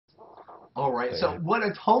All right. So, So yeah. what I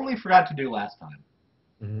totally forgot to do last time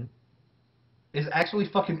Hmm. is actually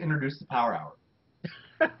fucking introduce the Power Hour.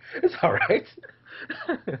 It's all right.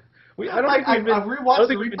 I don't Like think we've I been. I don't rewatched the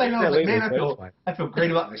think we've been replay and doing I was that like, man, lately, but it's fine. I feel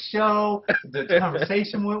great about the show. The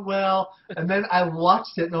conversation went well, and then I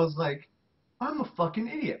watched it and I was like, I'm a fucking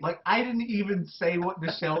idiot. Like I didn't even say what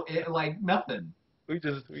the show is. Like nothing. We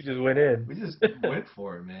just went in. We just went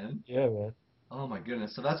for it, man. Yeah, man. Oh my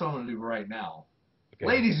goodness. So that's what I'm gonna do right now, Okay.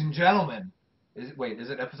 ladies and gentlemen. Is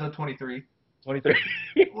it episode 23? 23.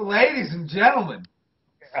 Ladies and gentlemen,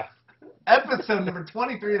 Yeah. episode number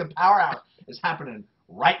 23 of the Power Hour is happening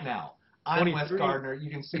right now. I'm Wes 23. Gardner. You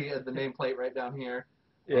can see the nameplate right down here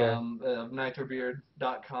Yeah. of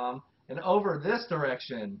nitrobeard.com. And over this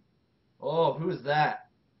direction, oh, who is that?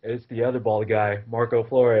 It's the other bald guy, Marco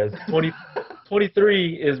Flores.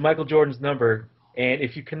 23 is Michael Jordan's number, and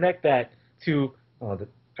if you connect that to,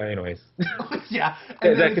 anyways, Yeah,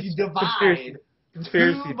 and that, then that if you conspiracy divide 2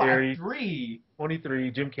 conspiracy by theory, 3,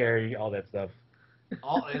 23, Jim Carrey, all that stuff.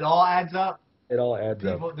 it all adds up. It all adds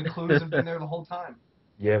up. People, the clues have been there the whole time.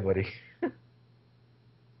 Yeah, buddy.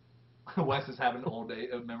 Wes is having old day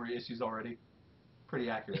memory issues already. Pretty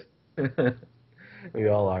accurate. We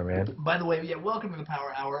all are, man. By the way, yeah, welcome to the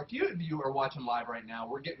Power Hour. If you of you are watching live right now,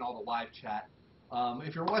 we're getting all the live chat.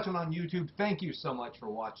 If you're watching on YouTube, thank you so much for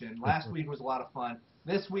watching. Last week was a lot of fun.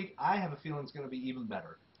 This week, I have a feeling it's going to be even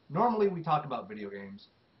better. Normally, we talk about video games.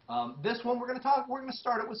 This one, we're going to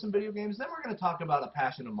start it with some video games. Then we're going to talk about a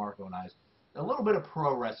passion of Marco and I's, a little bit of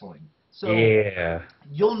pro wrestling. So Yeah.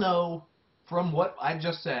 you'll know from what I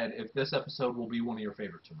just said if this episode will be one of your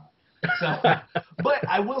favorites or not. So, but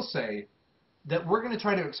I will say that we're going to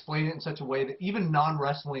try to explain it in such a way that even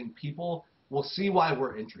non-wrestling people will see why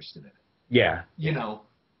we're interested in it. Yeah. You know,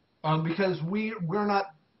 because we're not.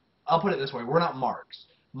 I'll put it this way: we're not marks.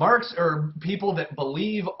 Marks are people that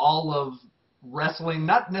believe all of wrestling,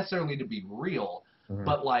 not necessarily to be real, Mhm.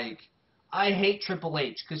 but like I hate Triple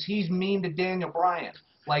H because he's mean to Daniel Bryan.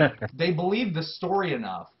 Like they believe the story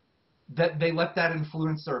enough that they let that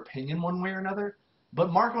influence their opinion one way or another.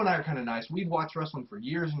 But Marco and I are kind of nice. We've watched wrestling for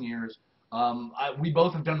years and years. We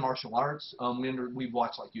both have done martial arts. We've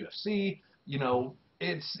watched like UFC. You know,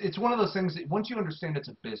 it's one of those things that once you understand it's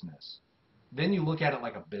a business, then you look at it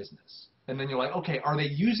like a business, and then you're like, okay, are they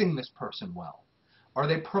using this person well? Are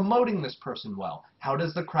they promoting this person well? How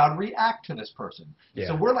does the crowd react to this person? So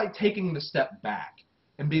Yeah. we're like taking the step back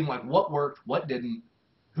and being like, what worked, what didn't,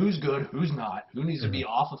 who's good, who's not, who needs to be Mhm.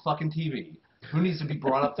 off of fucking TV, who needs to be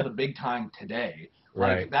brought up to the big time today.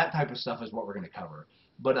 Like Right. that type of stuff is what we're going to cover.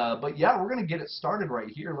 But yeah, we're going to get it started right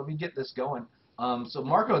here. Let me get this going. So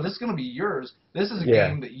Marco, this is going to be yours. This is a Yeah.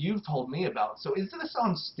 game that you've told me about. So is this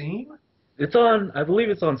on Steam? It's on, I believe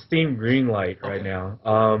it's on Steam Greenlight right Okay.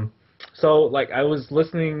 now. So like I was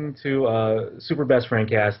listening to Super Best Friend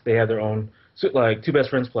Cast. They have their own like two best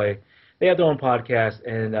friends play. They have their own podcast,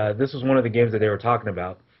 and this was one of the games that they were talking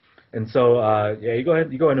about. And so yeah, you go ahead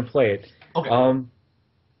and play it. Okay. Um,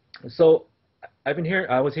 so I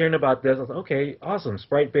was hearing about this. I was like, okay, awesome,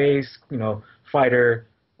 sprite based, fighter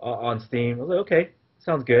on Steam. I was like, okay,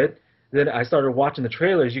 sounds good. Then I started watching the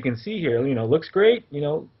trailers. You can see here, looks great.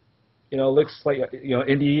 Looks like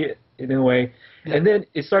indie in a way. Yeah. And then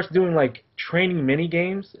it starts doing like training mini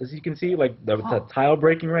games, as you can see, like the tile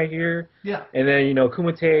breaking right here. Yeah. And then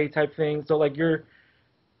kumite type thing. So like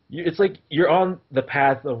it's like you're on the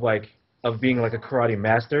path of being like a karate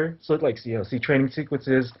master. So like see training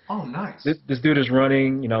sequences. Oh, nice. This dude is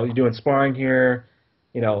running. You're doing sparring here.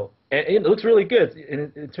 And it looks really good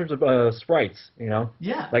in terms of sprites.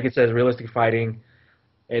 Yeah. Like it says realistic fighting,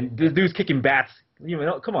 and this dude's kicking bats.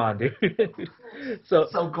 Come on, dude. So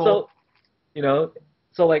cool.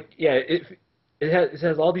 So like yeah, it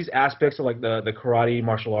has all these aspects of like the karate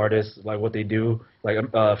martial artists, like what they do, like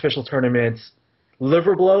official tournaments.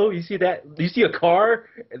 Liver blow, you see that? You see a car,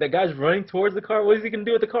 and that guy's running towards the car. What is he gonna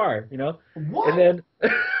do with the car? What? And then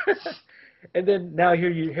and then now here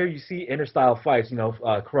you see interstyle fights.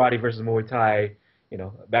 Karate versus Muay Thai.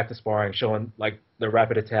 Back to sparring, showing like the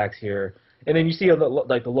rapid attacks here. And then you see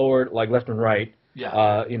like the lower, like left and right.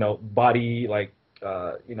 Yeah. Body like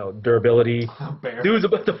durability. Bear. Dude's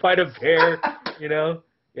about to fight a bear.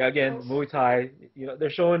 Yeah, again, Muay Thai. They're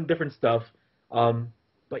showing different stuff.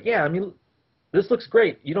 But yeah, I mean, this looks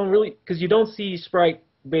great. You don't really, because you don't see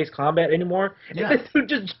sprite-based combat anymore. Yeah. And this dude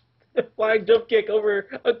just flying jump kick over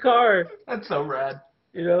a car. That's so rad.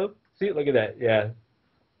 See, look at that. Yeah,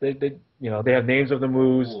 they have names of the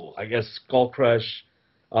moves. Cool. I guess Skull Crush.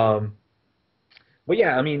 But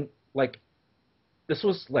yeah, I mean, like, this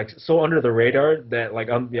was like so under the radar that like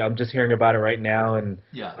I'm just hearing about it right now, and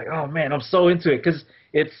Yeah. like, oh man, I'm so into it because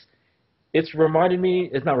It's reminded me.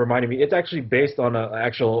 It's not reminding me. It's actually based on an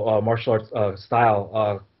actual martial arts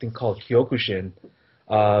style, thing called Kyokushin,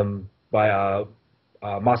 by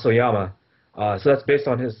Masoyama. So that's based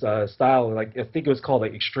on his style. Like I think it was called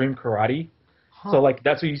like extreme karate. So Huh. like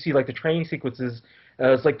that's what you see like the training sequences.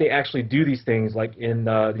 It's like they actually do these things like in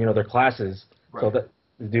their classes. So Right. that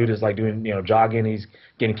the dude is like doing jogging. He's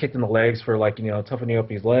getting kicked in the legs for like toughening up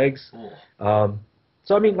his legs. Cool. Um,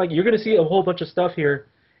 so I mean like you're gonna see a whole bunch of stuff here,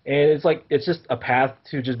 and it's like it's just a path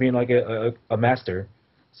to just being like a master.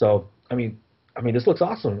 So I mean this looks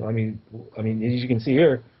awesome. I mean as you can see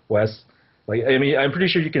here, Wes. Like I mean I'm pretty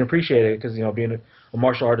sure you can appreciate it because being a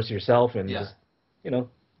martial artist yourself and Yeah. just you know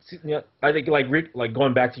I think like Rick, like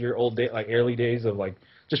going back to your old day, like early days of like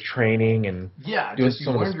just training and Yeah, doing just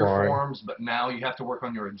some you've of the learned your sparring. forms, but now you have to work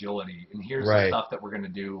on your agility. And here's the Right. stuff that we're gonna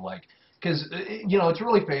do, like, because it's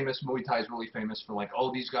really famous. Muay Thai is really famous for like,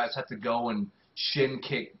 oh, these guys have to go and shin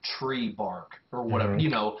kick tree bark or whatever, Hmm.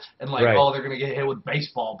 and like, Right. oh, they're gonna get hit with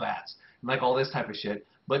baseball bats and like all this type of shit.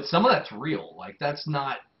 But some of that's real. Like that's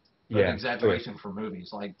not an Yeah. Oh, yeah. exaggeration for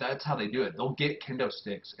movies. Like that's how they do it. They'll get kendo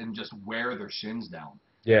sticks and just wear their shins down.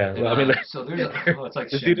 Yeah. And Well, I mean, so there's a, oh, it's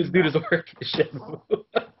like this Shenmue dude now. is working. Shenmue.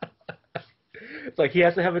 It's like he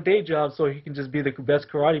has to have a day job so he can just be the best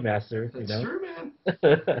karate master. It's true, man.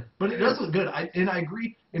 Yeah. But it does look good. I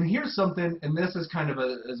agree. And here's something, and this is kind of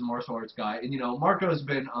as a martial arts guy. And Marco's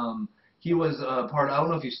been he was part. I don't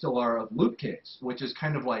know if you still are of loop kicks, which is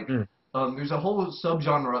kind of like Mm, there's a whole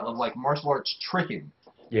subgenre of like martial arts tricking.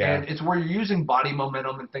 yeah. And it's where you're using body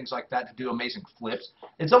momentum and things like that to do amazing flips.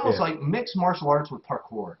 It's almost Yeah. like mixed martial arts with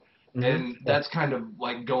parkour. Hmm. And Yeah. that's kind of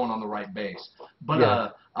like going on the right base. But Yeah.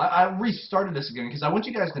 I restarted this again because I want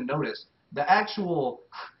you guys to notice the actual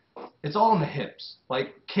it's all in the hips.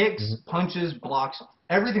 Like kicks, Hmm. punches, blocks,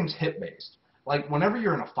 everything's hip based. Like whenever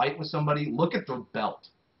you're in a fight with somebody, look at their belt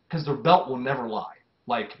because their belt will never lie.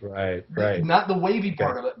 Like Right. Right. not the wavy Okay.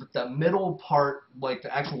 part of it, but the middle part, like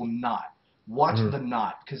the actual knot. Watch Hmm. the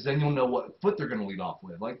knot because then you'll know what foot they're going to lead off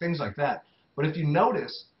with, like things like that. But if you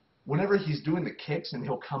notice, whenever he's doing the kicks and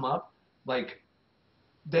he'll come up, like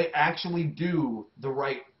they actually do the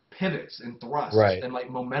right pivots and thrusts Right. and like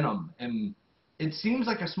momentum, and it seems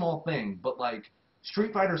like a small thing, but like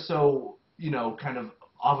Street Fighter's so kind of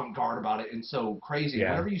avant-garde about it and so crazy. Yeah.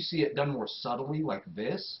 Whenever you see it done more subtly like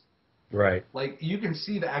this, Right. like you can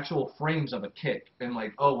see the actual frames of a kick and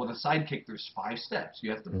like, oh, with a side kick there's 5 steps.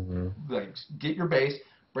 You have to Hmm. like get your base,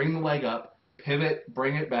 bring the leg up, pivot,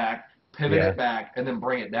 bring it back, pivot Yeah. it back, and then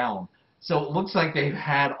bring it down. So it looks like they've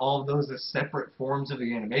had all of those as separate forms of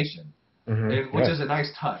the animation, Hmm. and which Right. is a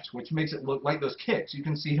nice touch, which makes it look like those kicks. You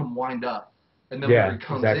can see him wind up, and then whenever Yeah. he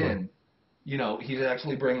comes Exactly. in, he's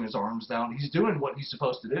actually bringing his arms down. He's doing what he's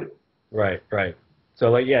supposed to do. Right, right. So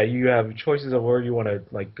like yeah, you have choices of where you want to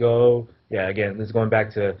like go. Yeah, again, this is going back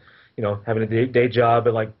to, having a day job,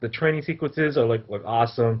 but like the training sequences are like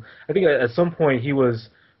awesome. I think at some point he was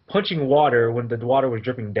punching water when the water was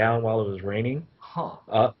dripping down while it was raining.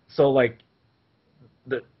 Huh. So like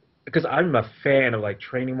the because I'm a fan of like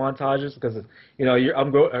training montages because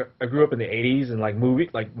I grew up in the '80s and like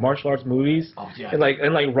martial arts movies Oh yeah,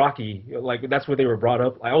 and like Rocky, like that's where they were brought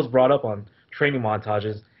up. I was brought up on training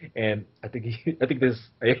montages, and I think this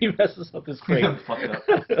he messes up his dude. crane. I'm fucked up.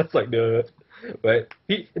 It's like no, but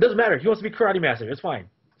it doesn't matter. He wants to be karate master. It's fine.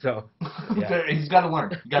 So yeah, He's got to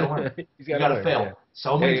learn. You got to learn. he's You got to got to learn. Yeah, fail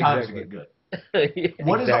so yeah, many times to exactly. get good. Yeah,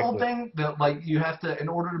 What is the whole exactly. thing that like you have to in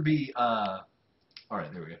order to be all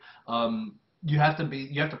right, there we go. You have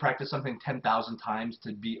to practice something 10,000 times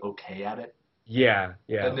to be okay at it, Yeah,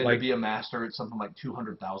 yeah. and then to Like be a master it's something like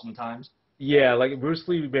 200,000 times. yeah, like Bruce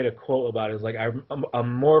Lee made a quote about it. It's like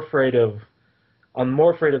I'm more afraid of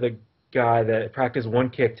the guy that practiced one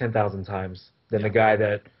kick 10,000 times than the Yeah, guy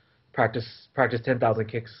that practiced 10,000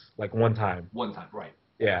 kicks like one time. one time, right?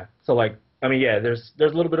 Yeah. So like I mean yeah, there's a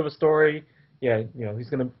little bit of a story. Yeah, he's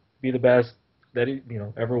gonna be the best that he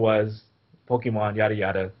ever was. Pokemon, yada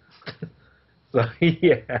yada. So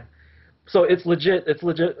yeah. So it's legit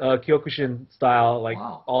Kyokushin style. Like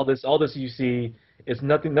Wow. all this you see, it's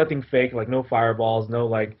nothing fake. Like no fireballs, no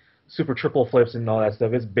like super triple flips and all that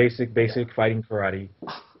stuff. It's Yeah. basic fighting karate.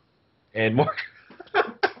 And Mark,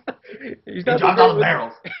 he's He not so dropped all great the with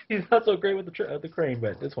barrels. he's not so great with the crane,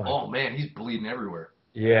 but it's fine. Oh man, he's bleeding everywhere.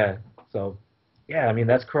 Yeah. So yeah, I mean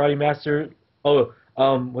that's Karate Master. Oh,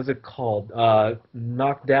 what's it called?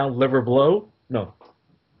 Knockdown Liver Blow? No,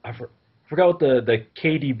 forgot what the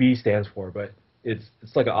KDB stands for, but it's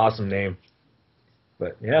like an awesome name.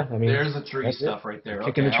 But yeah, I mean There's the tree that's it. stuff right there.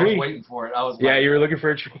 Kicking Okay, the I was tree. waiting for it. I was Yeah, like, you were looking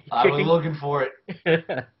for a tree I was kicking. looking for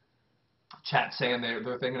it. Chat saying they're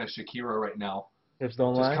thinking of Shakira right now. Hips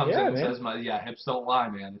don't Just lie. comes in Yeah, and man. says, "Yeah, hips don't lie,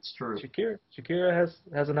 man. It's true." Shakira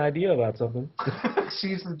has an idea about something.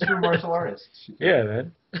 She's the true martial artist. Yeah,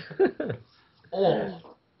 man. Oh,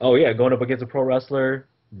 Oh yeah, going up against a pro wrestler,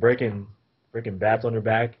 breaking bats on your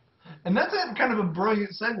back. and that's a kind of a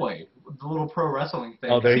brilliant segue. The little pro wrestling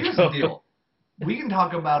thing. Oh, there you Here's the go. deal. We can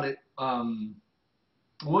talk about it.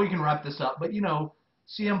 Well, we can wrap this up. But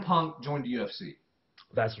CM Punk joined UFC,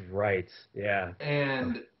 That's right. Yeah.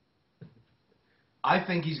 and I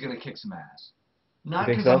think he's gonna kick some ass. You Not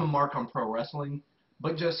think because I'm a so? mark on pro wrestling,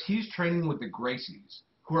 but just he's training with the Gracies,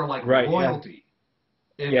 who are like Right. Yeah. royalty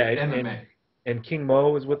in Yeah. MMA. And King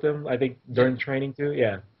Mo is with him. I think Yeah. during training too.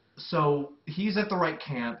 Yeah. So he's at the right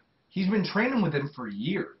camp. He's been training with them for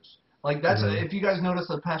years. Like Hmm. if you guys notice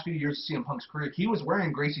the past few years of CM Punk's career, he was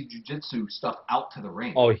wearing Gracie Jiu-Jitsu stuff out to the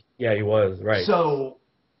ring. Oh yeah, he was right. So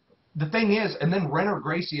the thing is, and then Renner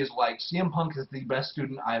Gracie is like, CM Punk is the best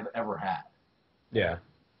student I've ever had. Yeah.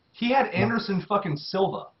 He had Anderson fucking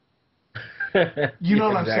Silva. You know Yeah,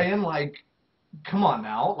 what I'm exactly. saying? Like, come on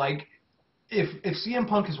now. Like, if CM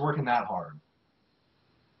Punk is working that hard,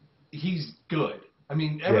 he's good. I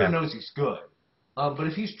mean, everyone Yeah. knows he's good. But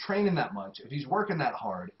if he's training that much, if he's working that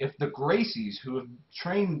hard, if the Gracies, who have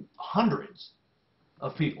trained hundreds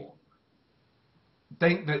of people,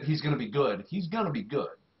 think that he's going to be good, he's going to be good.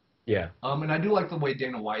 Yeah. And I do like the way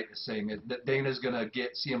Dana White is saying it, that Dana's going to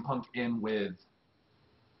get CM Punk in with,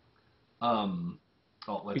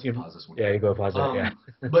 let's You can. pause this one. Yeah, you go pause that.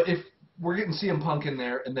 Yeah. But if we're getting CM Punk in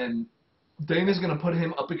there, and then Dana's going to put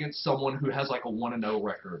him up against someone who has like a 1-0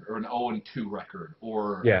 record, or an 0-2 record,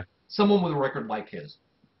 or Yeah. someone with a record like his.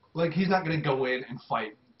 Like, he's not going to go in and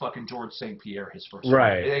fight fucking George St. Pierre his first fight.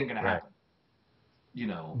 Right. It ain't going to Right. happen. You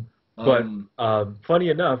know. But funny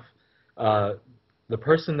enough, the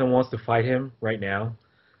person that wants to fight him right now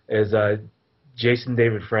is Jason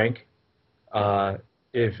David Frank.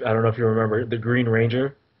 If I don't know if you remember the Green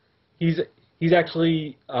Ranger, he's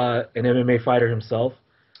actually an MMA fighter himself.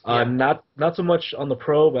 Yeah. Not so much on the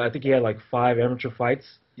pro, but I think he had like 5 amateur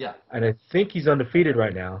fights, Yeah. and I think he's undefeated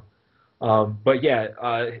right now. But yeah,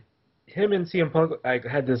 him and CM Punk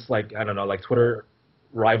had this like I don't know like Twitter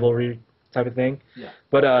rivalry type of thing. Yeah.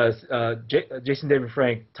 But Jason David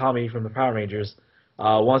Frank, Tommy from the Power Rangers,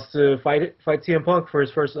 wants to fight CM Punk for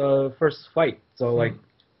his first fight. So like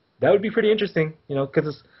that would be pretty interesting,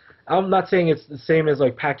 because I'm not saying it's the same as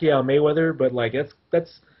like Pacquiao Mayweather, but like it's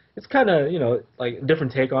kind of like a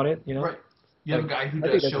different take on it. Right. You have Like, a guy who I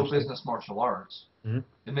think does that's show interesting. business martial arts, Mhm.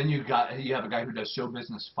 and then you have a guy who does show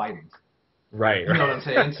business fighting. Right. You know what I'm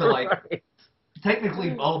saying? So like, Right.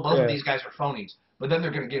 technically, both of Yeah. these guys are phonies, but then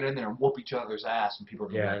they're going to get in there and whoop each other's ass, and people are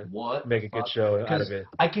going to be Yeah. like, what? Make a good show out Because of it.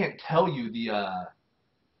 I can't tell you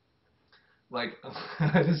like,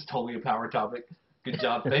 this is totally a power topic. Good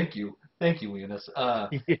job. Thank you. Thank you, Leonis.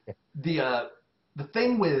 Yeah. The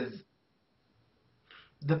thing with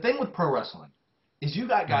pro wrestling is you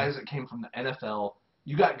got Mhm. guys that came from the NFL,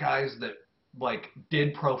 you got guys that like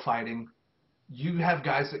did pro fighting, you have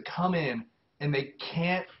guys that come in and they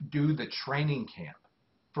can't do the training camp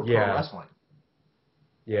for pro Yeah. wrestling.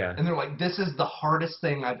 Yeah. And they're like, this is the hardest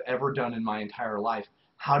thing I've ever done in my entire life.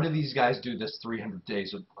 How do these guys do this 300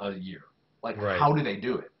 days a year? Like, Right. how do they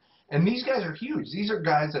do it? And these guys are huge. These are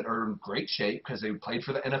guys that are in great shape because they played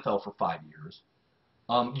for the NFL for 5 years.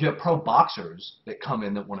 You have pro boxers that come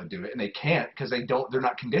in that want to do it, and they can't because they're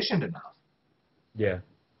not conditioned enough. Yeah.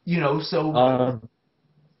 So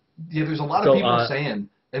there's a lot of So people saying,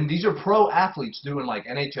 and these are pro athletes doing like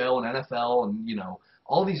NHL and NFL and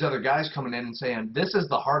all these other guys coming in and saying this is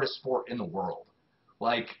the hardest sport in the world.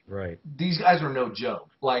 Like, right. these guys are no joke.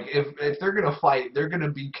 Like, if they're gonna fight, they're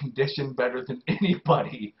gonna be conditioned better than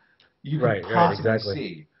anybody you could Right. possibly Exactly.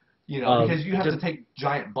 see. Because you have just to take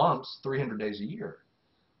giant bumps 300 days a year.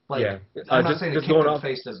 Like, yeah. I'm not Just saying a just kick going to the off.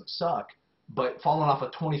 face doesn't suck, but falling off a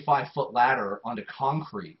 25-foot ladder onto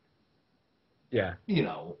concrete, Yeah.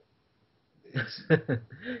 it's pretty.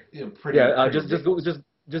 Yeah, pretty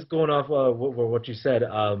just going off what you said.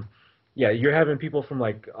 Yeah, you're having people from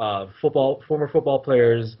like former football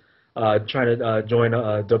players trying to join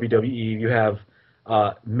WWE. You have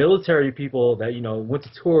military people that went to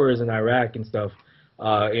tours in Iraq and stuff.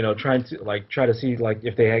 Trying to try to see like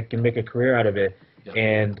if they can make a career out of it. Yeah.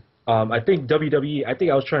 And I think WWE. I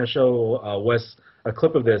think I was trying to show Wes a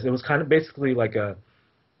clip of this. It was kind of basically like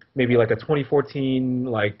maybe like a 2014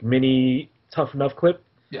 like mini Tough Enough clip.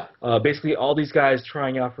 Yeah. Basically, all these guys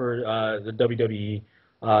trying out for the WWE,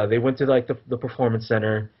 they went to like the performance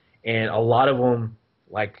center, and a lot of them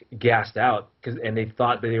like gassed out and they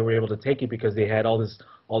thought that they were able to take it because they had all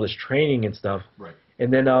this training and stuff. Right.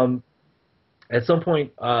 And then at some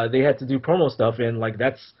point they had to do promo stuff, and like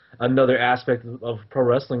that's another aspect of pro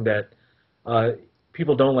wrestling that uh,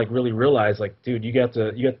 people don't like really realize. Like, dude, you got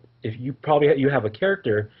if you probably you have a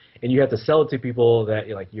character and you have to sell it to people that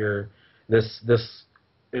like you're this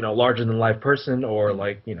larger than life person or Mm.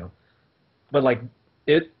 like but like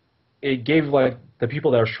it it gave like the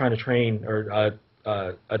people that was trying to train or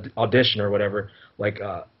audition or whatever like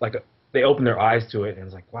they opened their eyes to it and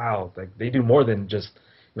it's like wow, like they do more than just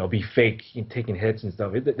be fake taking hits and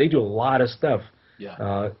stuff. They do a lot of stuff, Yeah.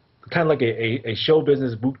 uh, kind of like a show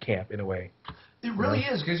business boot camp in a way, It you really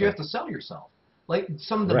know. is because you So have to sell yourself. Like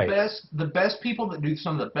some of right. the best people that do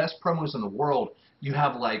some of the best promos in the world. You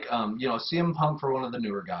have like CM Punk for one of the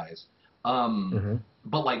newer guys, Hmm.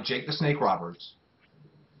 but like Jake the Snake Roberts.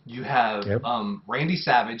 You have Yep. Randy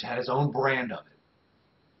Savage had his own brand of it,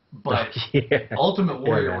 but Yeah. Ultimate Yeah,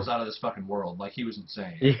 Warrior man. was out of this fucking world. Like he was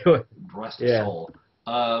insane. You- Rest his yeah. soul.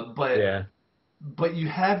 But Yeah. you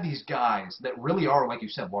have these guys that really are, like you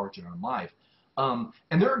said, larger than life.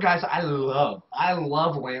 And there are guys I love. I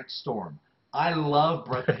love Lance Storm. I love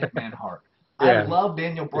Bret the Hitman Hart. I Yeah. love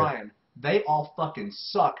Daniel Yeah. Bryan. They all fucking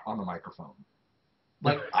suck on the microphone.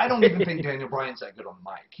 Like, I don't even think Daniel Bryan's that good on the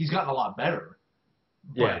mic. He's gotten a lot better,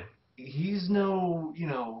 but Yeah. he's no,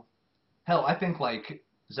 hell, I think, like,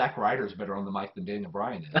 Zack Ryder's better on the mic than Daniel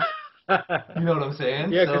Bryan is. You know what I'm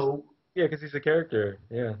saying? Yeah, cause So, yeah, 'cause he's a character.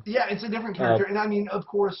 Yeah. yeah, it's a different Uh, character. And I mean, of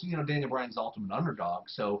course, Daniel Bryan's the ultimate underdog,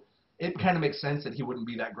 so it kind of makes sense that he wouldn't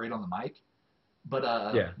be that great on the mic.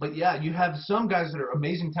 yeah. But yeah, you have some guys that are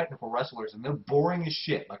amazing technical wrestlers, and they're boring as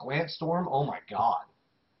shit. Like Lance Storm, oh my god,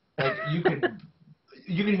 like you could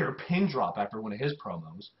hear a pin drop after one of his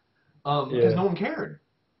promos, because Yeah. no one cared.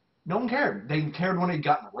 No one cared. They cared when he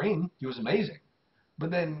got in the ring. He was amazing, but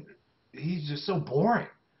then he's just so boring.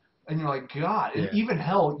 And you're like, God. And Yeah. even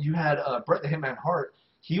hell, you had Bret the Hitman Hart.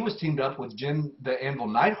 He was teamed up with Jim the Anvil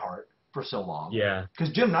Neidhart for so long Yeah.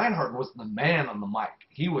 because Jim Neidhart was the man on the mic.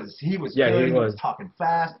 He was Yeah, he good. He was was. talking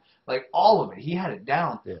fast, like all of it. He had it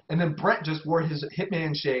down. Yeah. And then Bret just wore his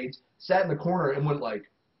Hitman shades, sat in the corner, and went like,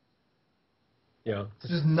 just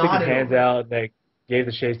Stick his nodded hands over it. out, like gave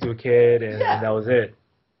the shades to a kid, and Yeah, that was it.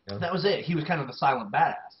 You know? that was it. He was kind of the silent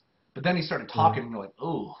badass. But then he started Mhm. talking, and you're like,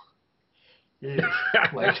 oh,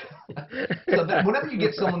 like. So that whenever you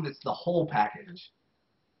get someone that's the whole package,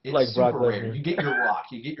 Like it's Brock super rare. Lesnar. You get your Rock,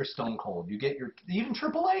 you get your Stone Cold, you get your even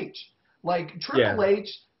Triple H. Like Yeah. Triple H,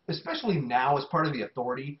 especially now as part of the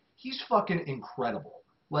Authority, he's fucking incredible.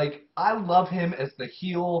 Like I love him as the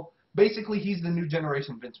heel. Basically, he's the new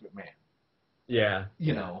generation Vince McMahon. Yeah.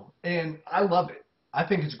 Yeah. And I love it. I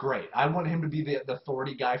think it's great. I want him to be the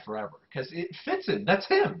Authority guy forever because it fits him. That's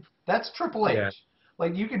him. That's Triple H. Yeah.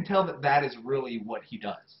 Like you can tell that that is really what he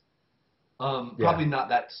does. Yeah. Probably not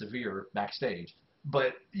that severe backstage,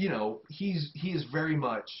 but he is very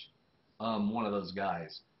much one of those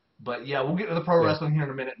guys. But yeah, we'll get to the pro Yeah. wrestling here in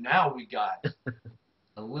a minute. Now we got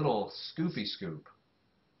a little scoopy scoop.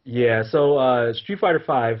 Yeah. So Street Fighter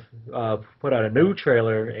Five put out a new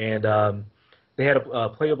trailer, and they had a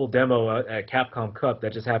playable demo at Capcom Cup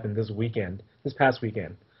that just happened this past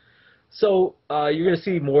weekend. So you're gonna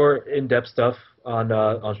see more in-depth stuff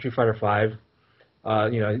on Street Fighter Five.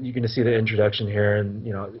 You're gonna see the introduction here, and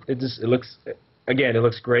it looks again, it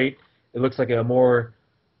looks great. It looks like a more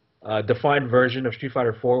defined version of Street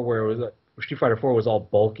Fighter 4, where Street Fighter 4 was all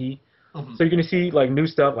bulky. Mhm. So you're gonna see like new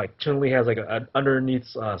stuff, like Chun-Li has like an underneath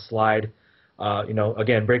slide.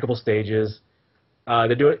 Again, breakable stages.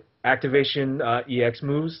 They're doing activation EX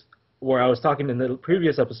moves. Where I was talking in the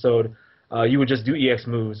previous episode, you would just do EX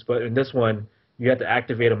moves, but in this one, you have to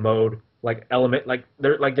activate a mode like element, like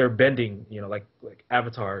they're bending, like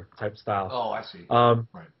Avatar type style. Oh, I see. Um,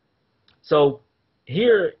 Right. so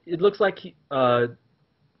here it looks like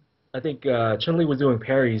I think Chun-Li was doing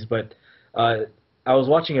parries, but I was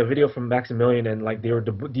watching a video from Maximilian and like they were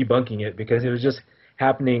debunking it because it was just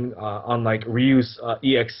happening on like Ryu's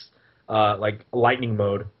EX like lightning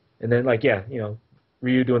mode, and then like yeah,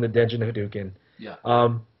 Ryu doing the Denjin Hadouken. Yeah.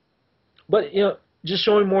 But just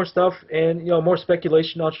showing more stuff and more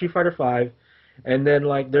speculation on Street Fighter Five, and then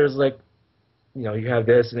like there's like you have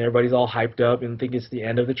this and everybody's all hyped up and think it's the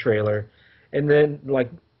end of the trailer, and then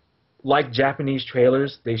like Japanese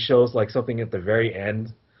trailers, they shows like something at the very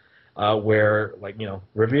end where like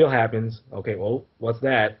reveal happens. Okay, well what's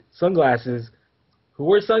that? Sunglasses. Who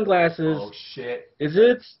wears sunglasses? Oh shit. Is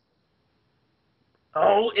it?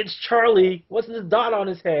 Oh, it's Charlie. What's this dot on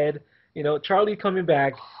his head? Charlie coming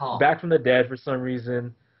Huh. back from the dead for some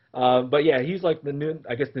reason. But yeah, he's like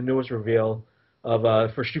I guess the newest reveal of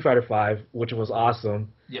for Street Fighter Five, which was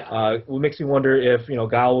awesome. Yeah. It makes me wonder if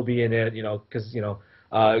Guile will be in it, because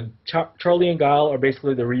Charlie and Guile are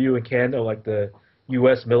basically the Ryu and Ken of like the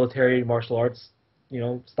U.S. military martial arts,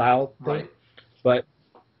 style thing. Right. But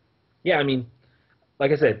yeah, I mean,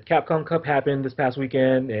 like I said, Capcom Cup happened this past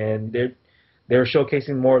weekend, and they're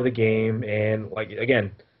showcasing more of the game, and like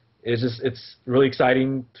again, it's really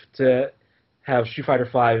exciting to have Street Fighter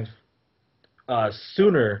V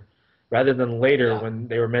sooner rather than later Yeah. when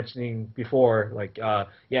they were mentioning before, like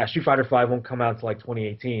yeah, Street Fighter V won't come out until like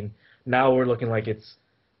 2018. Now we're looking like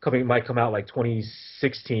might come out like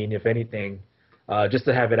 2016 if anything, just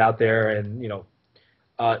to have it out there and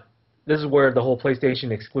uh, this is where the whole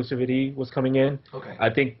PlayStation exclusivity was coming in. Okay. I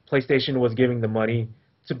think PlayStation was giving the money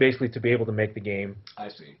to basically to be able to make the game I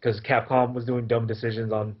see. because Capcom was doing dumb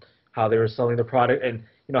decisions on how they were selling the product and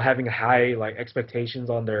having high like expectations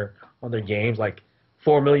on their games. Like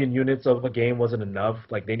 4 million units of a game wasn't enough.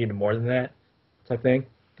 Like they needed more than that type thing.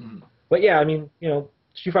 Mm. But yeah, I mean,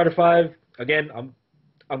 Street Fighter Five again.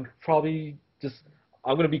 I'm probably just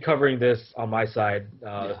I'm gonna be covering this on my side,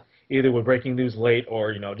 Yeah. either with breaking news late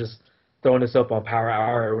or just throwing this up on Power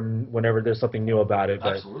Hour whenever there's something new about it.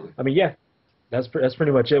 But Absolutely. I mean, yeah, that's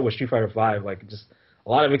pretty much it with Street Fighter Five. Like just a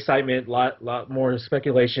lot of excitement, lot more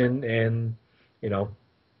speculation, and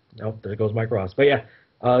there goes Mike Ross. But yeah,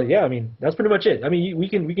 yeah, I mean that's pretty much it. I mean we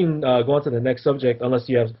can go on to the next subject unless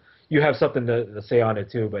you have something to say on it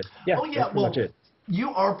too. But yeah, Oh yeah. that's pretty much Well, it. you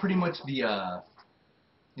are pretty much the.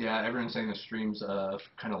 Yeah, everyone's saying the stream's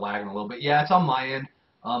kind of lagging a little bit. Yeah, it's on my end.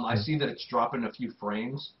 I Mm. see that it's dropping a few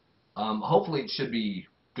frames. Hopefully it should be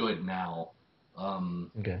good now.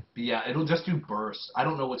 Okay. But yeah, it'll just do bursts. I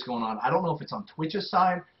don't know what's going on. I don't know if it's on Twitch's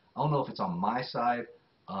side. I don't know if it's on my side.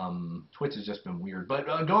 Twitch has just been weird. But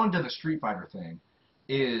going to the Street Fighter thing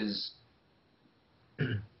is,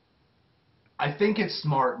 I think it's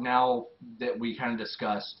smart now that we kind of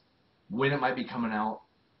discussed when it might be coming out.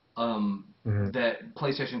 Hmm. That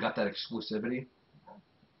PlayStation got that exclusivity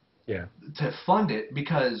Yeah. to fund it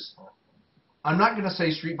because I'm not going to say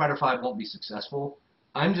Street Fighter V won't be successful.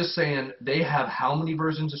 I'm just saying they have how many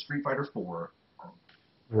versions of Street Fighter 4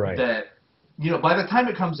 Right. that, by the time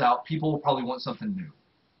it comes out, people will probably want something new.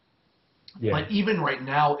 Yeah. But even right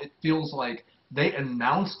now, it feels like they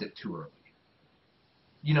announced it too early.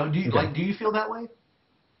 Okay. Do you feel that way?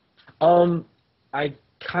 I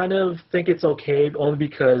kind of think it's okay only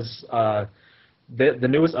because the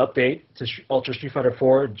newest update to Ultra Street Fighter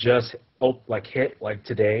 4 just hit like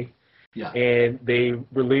today, Yeah. and they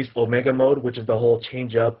released Omega Mode, which is the whole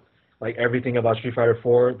change up like everything about Street Fighter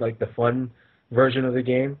 4, like the fun version of the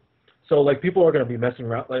game. So like people are gonna be messing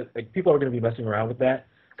around like people are gonna be messing around with that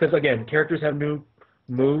because again characters have new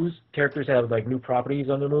moves, characters have like new properties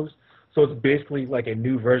on their moves, so it's basically like a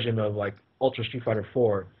new version of like Ultra Street Fighter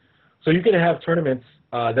 4. So you're gonna have tournaments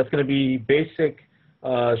that's gonna be basic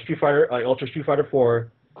Street Fighter, Ultra Street Fighter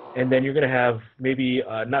 4, and then you're gonna have maybe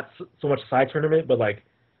not so much side tournament, but like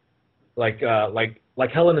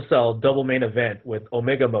Hell in a Cell double main event with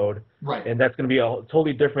Omega Mode, Right. and that's gonna be a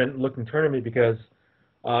totally different looking tournament because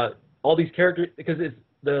uh, all these characters because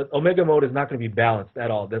the Omega Mode is not gonna be balanced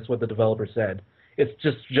at all. That's what the developer said. It's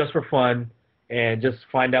just for fun and just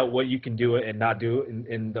find out what you can do and not do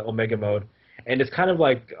in the Omega Mode. And it's kind of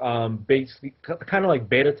like basically kind of like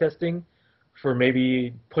beta testing for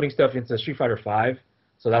maybe putting stuff into Street Fighter 5.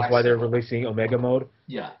 So that's I why see. they're releasing Omega Mode.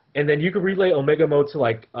 Yeah. And then you could relay Omega Mode to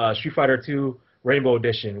like Street Fighter 2 Rainbow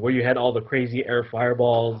Edition, where you had all the crazy air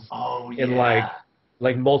fireballs Oh and yeah.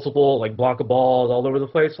 like multiple like Blanca balls all over the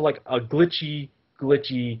place. So like a glitchy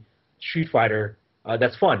Street Fighter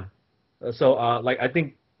that's fun. Like I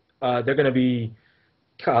think they're gonna be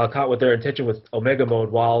caught with their intention with Omega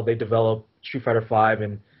Mode while they develop Street Fighter 5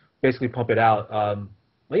 and basically pump it out.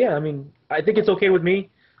 But yeah, I mean, I think it's okay with me.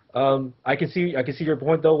 I can see your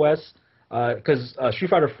point though, Wes, because Street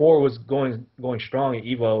Fighter 4 was going strong at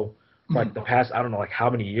Evo for like the past I don't know like how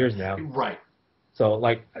many years now. Right. So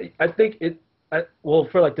like I think well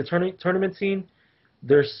for like the tournament scene,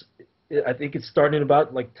 there's I think it's starting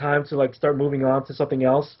about like time to like start moving on to something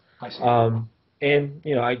else. I see. And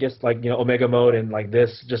I guess like Omega Mode and like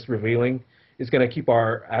this just revealing is gonna keep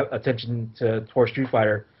our attention towards Street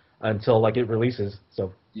Fighter until like it releases.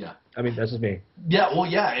 So Yeah. I mean that's just me. Yeah, well,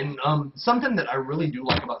 yeah, and something that I really do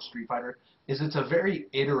like about Street Fighter is it's a very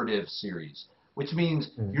iterative series, which means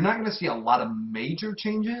Mm. you're not going to see a lot of major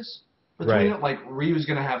changes between Right. it. Like Ryu's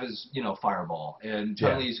going to have his, fireball, and Yeah.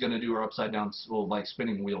 Chun-Li's going to do her upside down, well, like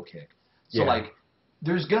spinning wheel kick. So Yeah. like,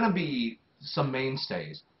 there's going to be some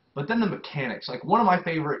mainstays, but then the mechanics. Like one of my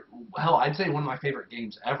favorite, hell, I'd say one of my favorite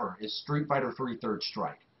games ever is Street Fighter 3 Third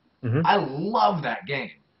Strike. Hmm. I love that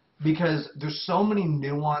game because there's so many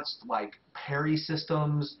nuanced like parry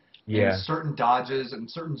systems and Yeah. certain dodges and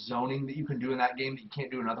certain zoning that you can do in that game that you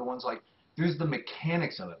can't do in other ones. Like there's the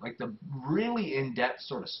mechanics of it, like the really in-depth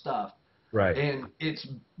sort of stuff, Right. and it's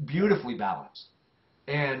beautifully balanced.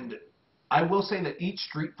 And I will say that each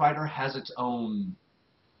Street Fighter has its own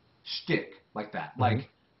shtick like that. Hmm. Like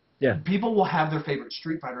Yeah. people will have their favorite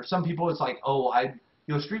Street Fighter. Some people it's like, oh,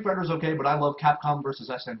 Street Fighter's okay, but I love Capcom versus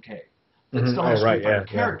SNK. That Hmm. still Oh, has right. Street Fighter Yeah. Yeah.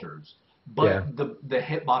 characters, Yeah. but the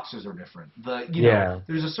hitboxes are different. Yeah.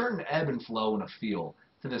 There's a certain ebb and flow and a feel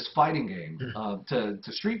to this fighting game,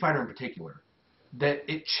 to Street Fighter in particular, that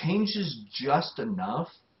it changes just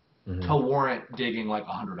enough Hmm. to warrant digging like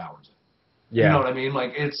 100 hours in. You know Yeah. what I mean?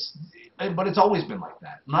 Like but it's always been like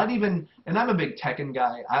that. Not even, and I'm a big Tekken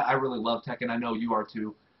guy. I really love Tekken. I know you are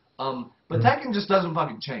too. But Hmm. Tekken just doesn't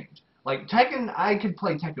fucking change. Like Tekken, I could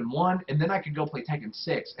play Tekken 1, and then I could go play Tekken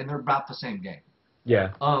 6, and they're about the same game.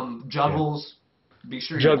 Yeah. Yeah. Juggles, be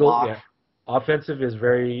sure you Juggle. block. Yeah. Offensive is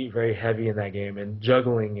very, very heavy in that game, and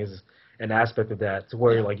juggling is an aspect of that to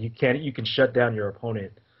where Yeah, like you can shut down your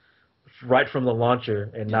opponent right from the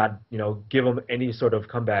launcher and yeah, not give them any sort of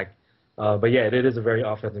comeback. But yeah, it is a very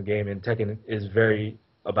offensive game, and Tekken is very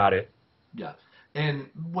about it. yeah. And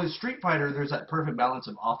with Street Fighter, there's that perfect balance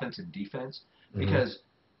of offense and defense Hmm. because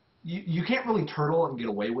you can't really turtle and get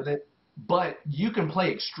away with it, but you can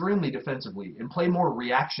play extremely defensively and play more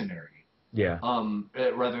reactionary, Yeah.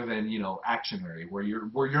 rather than actionary, where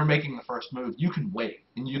you're making the first move. You can wait,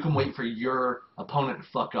 and you can Mhm. wait for your opponent to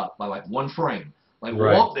fuck up by like one frame. Like,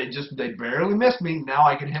 Right. whoa, they barely missed me. Now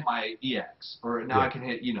I can hit my EX, or now I Yeah. can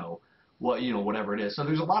hit whatever it is. So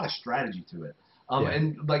there's a lot of strategy to it. Yeah.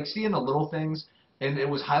 And like seeing the little things, and it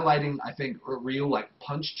was highlighting, I think, Ryu like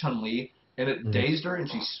punched Chun Li, and it Hmm. dazed her, and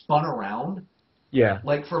she spun around Yeah.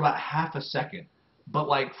 like for about half a second. But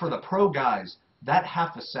like for the pro guys, that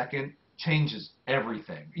half a second changes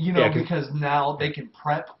everything. Yeah. Cause Because now yeah, they can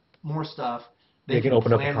prep more stuff, they they can can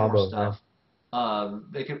open up the plan more combos stuff. now.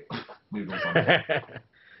 They can noodles on that.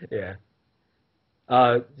 Yeah.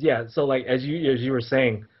 Yeah. So like as you were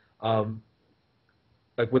saying, um,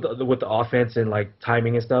 like with the offense and like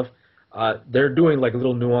timing and stuff, they're doing like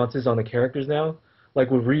little nuances on the characters now. Like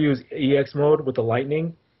with Ryu's EX mode with the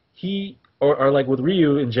lightning, or like with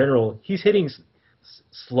Ryu in general, he's hitting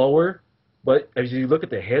slower, but as you look at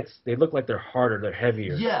the hits, they look like they're harder, they're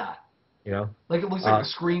heavier. Yeah, You know? like it looks like Uh, the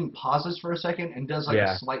screen pauses for a second and does like a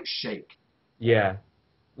yeah, slight shake. yeah.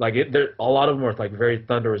 Like there, a lot of them are like very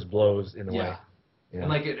thunderous blows in a Yeah, way. You and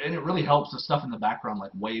know? it really helps the stuff in the background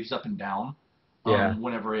like waves up and down. Yeah.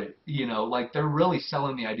 Whenever like they're really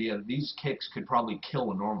selling the idea that these kicks could probably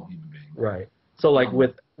kill a normal human being. Right. So like Um,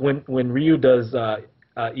 with when Ryu does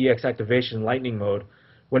EX activation lightning mode,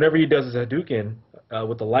 whenever he does his Hadouken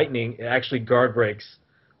with the lightning, it actually guard breaks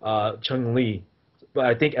Chung Li. But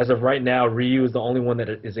I think as of right now, Ryu is the only one that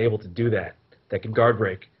is able to do that, that can guard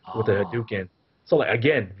break with the ah, Hadouken. So like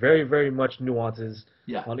again, very very much nuances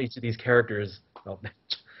yeah, on each of these characters. Oh,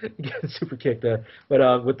 getting super kicked,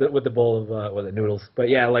 but with the bowl of the noodles. But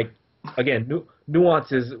yeah, like again,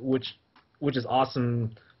 nuances which is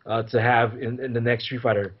awesome to have in the next Street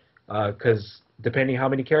Fighter, because depending how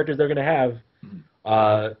many characters they're gonna have, mhm,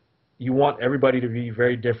 uh, you want everybody to be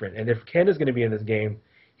very different. And if Ken is gonna be in this game,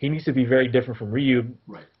 he needs to be very different from Ryu,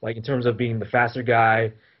 right, like in terms of being the faster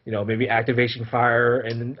guy, maybe activation fire,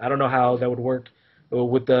 and I don't know how that would work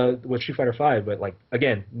with Street Fighter 5, but like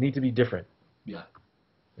again, need to be different. yeah.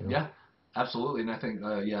 You know? Yeah, absolutely. And I think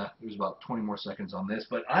there's about 20 more seconds on this,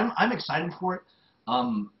 but I'm excited for it.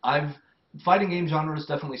 I've fighting game genre is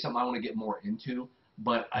definitely something I want to get more into,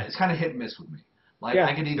 but it's kind of hit and miss with me. Like Yeah.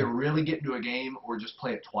 I could either Yeah. really get into a game or just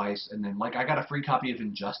play it twice, and then like I got a free copy of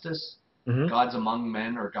Injustice, Hmm. Gods Among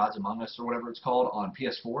Men or Gods Among Us or whatever it's called on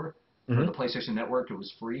PS4 for the Hmm. PlayStation Network. It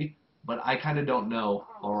was free, but I kind of don't know.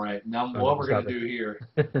 All right, now Oh, what we're gonna stop do here.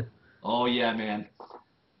 it. Oh yeah, man.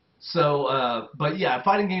 So, but yeah,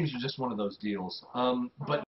 fighting games are just one of those deals. But